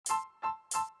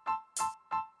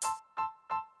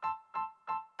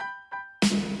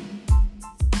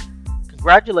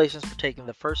Congratulations for taking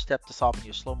the first step to solving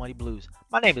your slow money blues.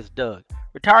 My name is Doug,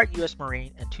 retired U.S.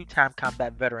 Marine and two-time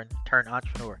combat veteran turned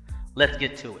entrepreneur. Let's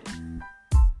get to it.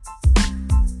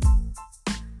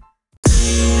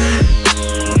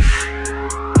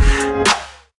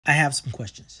 I have some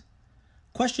questions.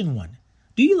 Question 1.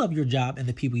 Do you love your job and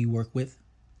the people you work with?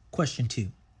 Question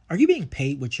 2. Are you being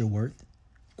paid what you're worth?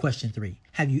 Question 3.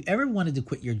 Have you ever wanted to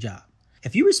quit your job?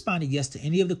 If you responded yes to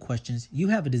any of the questions, you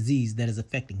have a disease that is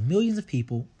affecting millions of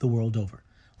people the world over.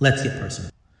 Let's get personal.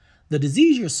 The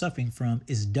disease you're suffering from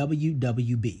is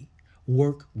WWB,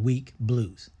 Work Week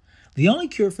Blues. The only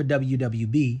cure for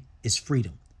WWB is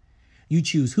freedom. You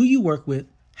choose who you work with,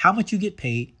 how much you get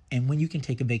paid, and when you can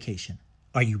take a vacation.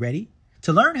 Are you ready?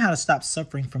 To learn how to stop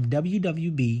suffering from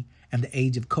WWB and the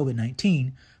age of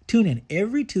COVID-19, tune in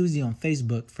every Tuesday on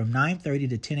Facebook from 9:30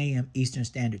 to 10 a.m. Eastern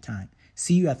Standard Time.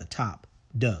 See you at the top.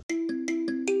 Doug. Do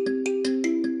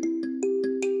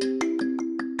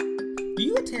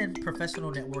you attend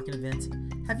professional networking events?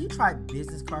 Have you tried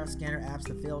business card scanner apps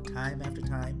that fail time after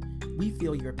time? We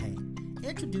feel your pain.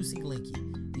 Introducing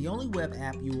Linky, the only web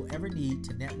app you will ever need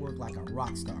to network like a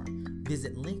rock star.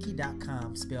 Visit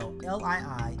Linky.com, spelled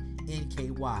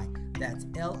L-I-I-N-K-Y. That's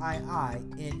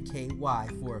L-I-I-N-K-Y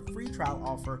for a free trial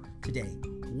offer today.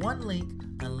 One link,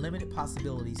 unlimited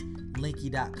possibilities.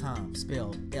 Linky.com,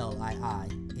 spelled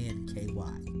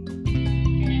L-I-I-N-K-Y.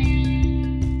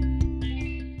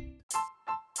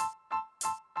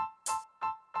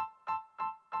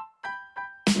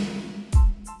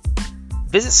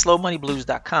 Visit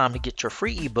slowmoneyblues.com to get your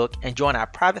free ebook and join our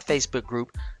private Facebook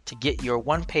group to get your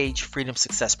one-page freedom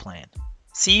success plan.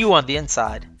 See you on the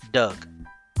inside, Doug.